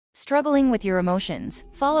Struggling with your emotions?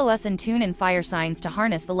 Follow us and tune in fire signs to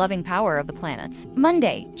harness the loving power of the planets.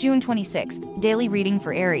 Monday, June 26th, daily reading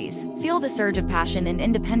for Aries. Feel the surge of passion and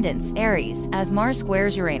independence, Aries, as Mars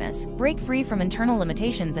squares Uranus. Break free from internal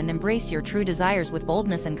limitations and embrace your true desires with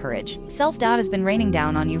boldness and courage. Self-doubt has been raining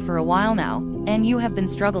down on you for a while now, and you have been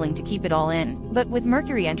struggling to keep it all in. But with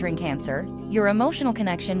Mercury entering Cancer, your emotional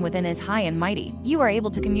connection within is high and mighty. You are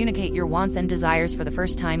able to communicate your wants and desires for the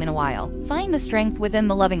first time in a while. Find the strength within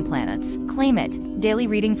the loving planets. Claim it. Daily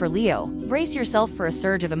reading for Leo. Brace yourself for a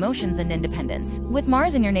surge of emotions and independence. With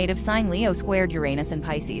Mars in your native sign Leo squared Uranus and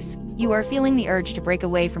Pisces, you are feeling the urge to break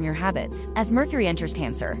away from your habits. As Mercury enters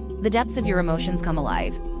Cancer, the depths of your emotions come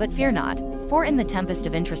alive. But fear not, for in the tempest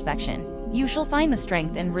of introspection, you shall find the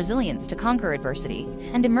strength and resilience to conquer adversity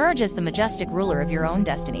and emerge as the majestic ruler of your own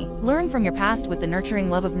destiny. Learn from your past with the nurturing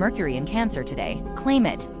love of Mercury in Cancer today. Claim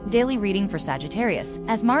it. Daily reading for Sagittarius.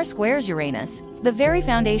 As Mars squares Uranus, the very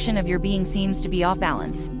foundation of your being seems to be off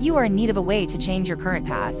balance. You are in need of a way to change your current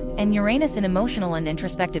path, and Uranus in emotional and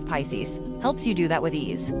introspective Pisces helps you do that with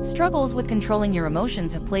ease. Struggles with controlling your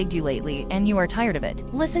emotions have plagued you lately, and you are tired of it.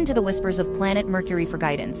 Listen to the whispers of planet Mercury for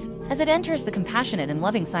guidance as it enters the compassionate and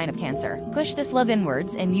loving sign of Cancer. Push this love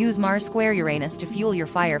inwards and use Mars square Uranus to fuel your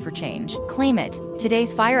fire for change. Claim it.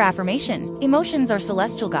 Today's fire affirmation. Emotions are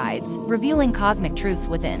celestial guides, revealing cosmic truths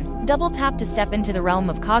within. Double tap to step into the realm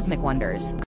of cosmic wonders.